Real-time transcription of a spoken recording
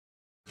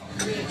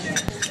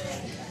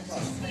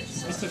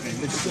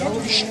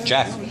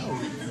Jack.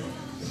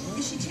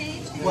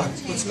 What?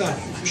 What's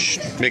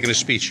that? Making a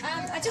speech.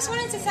 I just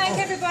wanted to thank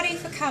everybody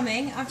for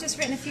coming. I've just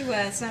written a few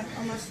words on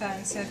my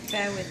phone, so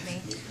bear with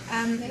me.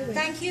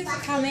 Thank you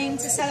for coming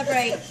to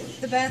celebrate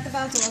the birth of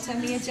our daughter,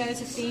 Mia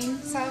Josephine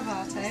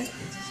Salvato.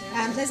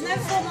 There's no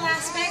formal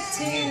aspect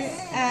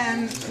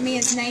to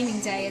Mia's naming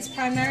day. It's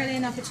primarily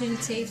an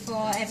opportunity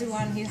for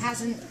everyone who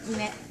hasn't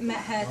met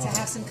her to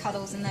have some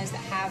cuddles, and those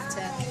that have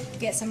to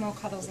get some more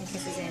cuddles and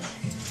kisses in.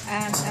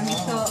 And we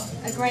thought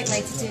a great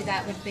way to do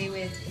that would be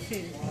with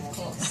food, of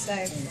course. So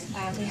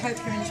we hope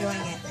you're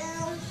enjoying it.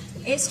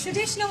 It's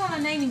traditional on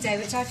a naming day,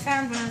 which I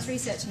found when I was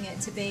researching it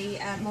to be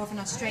more of an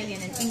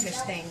Australian and English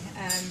thing.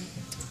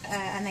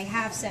 And they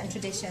have certain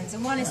traditions.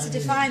 And one is to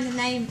define the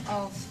name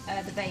of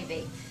the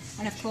baby.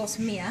 And of course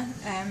Mia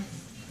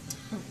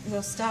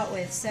we'll start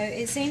with. So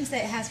it seems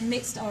that it has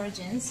mixed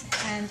origins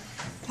and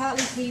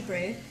partly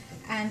Hebrew,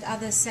 and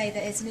others say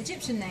that it's an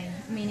Egyptian name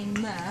meaning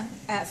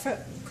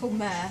called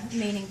Mer,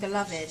 meaning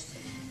beloved,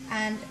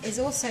 and is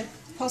also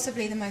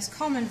possibly the most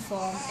common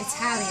form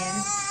Italian,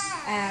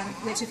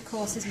 which of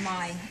course is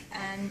Mai.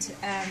 And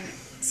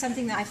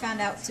something that I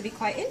found out to be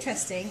quite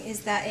interesting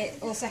is that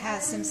it also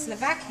has some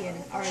Slovakian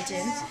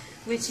origin,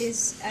 which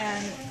is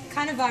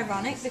kind of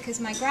ironic because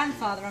my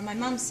grandfather on my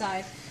mum's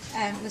side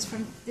was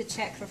from the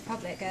Czech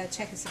Republic,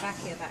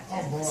 Czechoslovakia back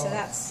then, so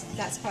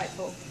that's quite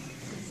cool.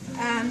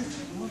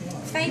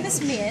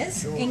 Famous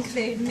Mias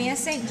include Mia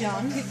St.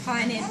 John, who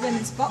pioneered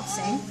women's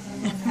boxing,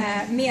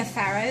 Mia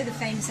Farrow, the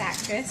famous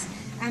actress,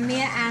 and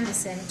Mia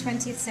Anderson,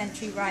 20th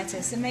century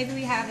writer. So maybe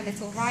we have a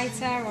little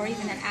writer or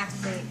even an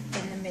athlete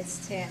in the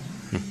midst here.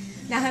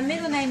 Now her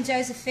middle name,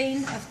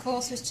 Josephine, of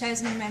course, was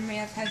chosen in memory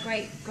of her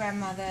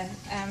great-grandmother,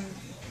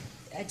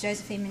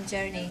 Josephine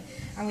Minjoni,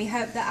 and we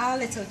hope that our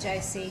little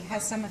Josie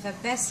has some of her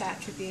best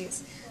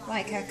attributes,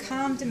 like her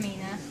calm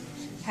demeanour,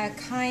 her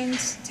kind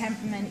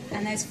temperament,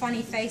 and those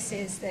funny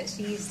faces that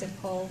she used to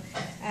pull.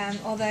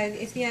 Although,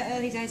 if the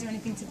early days are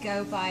anything to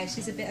go by,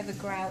 she's a bit of a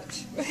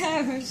grouch.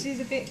 She's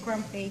a bit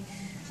grumpy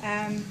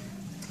and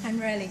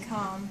really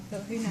calm,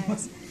 but who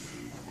knows.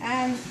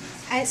 And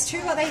it's true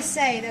what they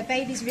say, that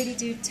babies really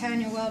do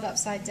turn your world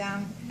upside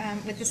down.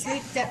 With the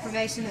sleep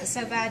deprivation that's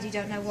so bad you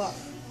don't know what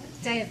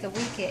day of the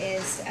week it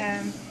is,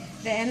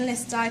 the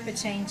endless diaper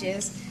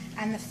changes,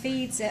 and the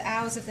feeds at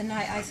hours of the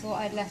night I thought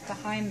I'd left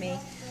behind me.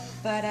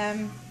 But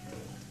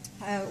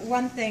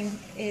one thing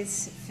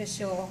is for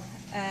sure,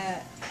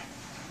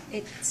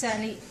 it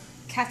certainly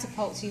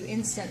catapults you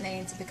instantly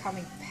into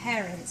becoming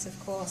parents, of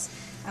course,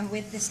 and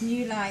with this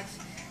new life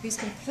who's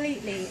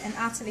completely and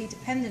utterly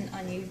dependent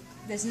on you.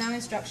 There's no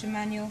instruction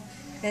manual,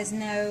 there's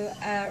no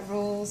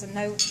rules, and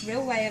no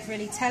real way of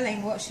really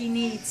telling what she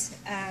needs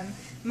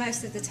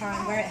most of the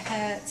time, where it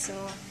hurts,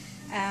 or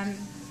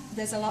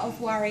there's a lot of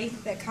worry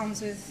that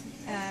comes with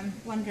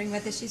wondering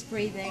whether she's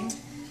breathing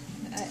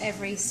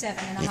every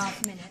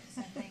 7.5 minutes,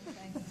 I think,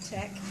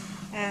 check.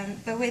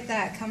 But with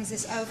that comes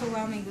this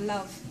overwhelming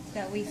love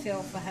that we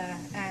feel for her,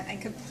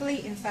 and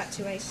complete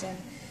infatuation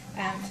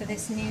for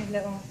this new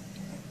little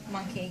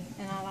monkey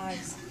in our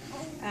lives.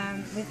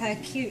 With her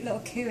cute little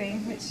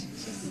cooing, which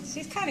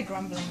she's kind of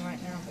grumbling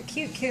right now, but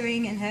cute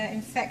cooing and her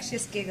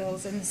infectious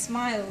giggles and the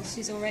smiles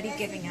she's already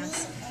giving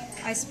us.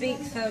 I speak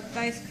for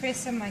both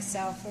Chris and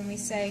myself when we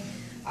say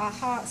our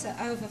hearts are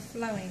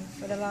overflowing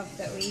for the love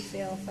that we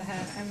feel for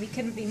her, and we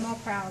couldn't be more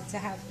proud to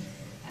have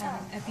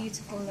a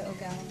beautiful little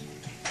girl.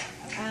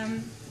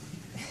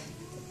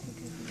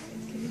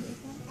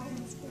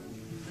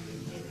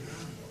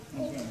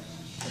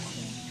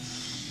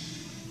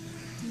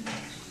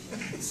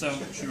 So,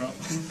 Shira,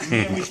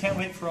 we can't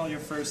wait for all your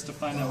firsts to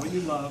find out what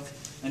you love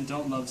and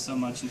don't love so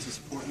much, and to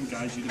support and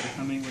guide you to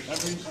becoming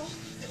whatever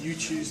you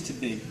choose to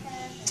be.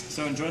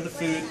 So enjoy the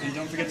food, and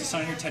don't forget to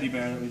sign your teddy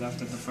bear that we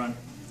left at the front.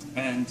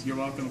 And you're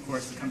welcome, of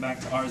course, to come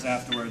back to ours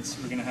afterwards.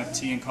 We're going to have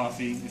tea and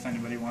coffee if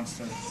anybody wants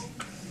to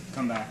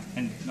come back,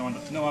 and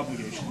no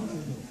obligation.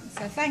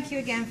 So thank you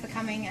again for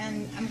coming,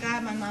 and I'm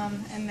glad my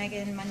mum and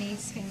Megan, my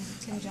niece,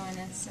 can join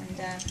us,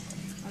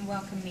 and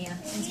welcome Mia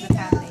into the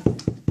family.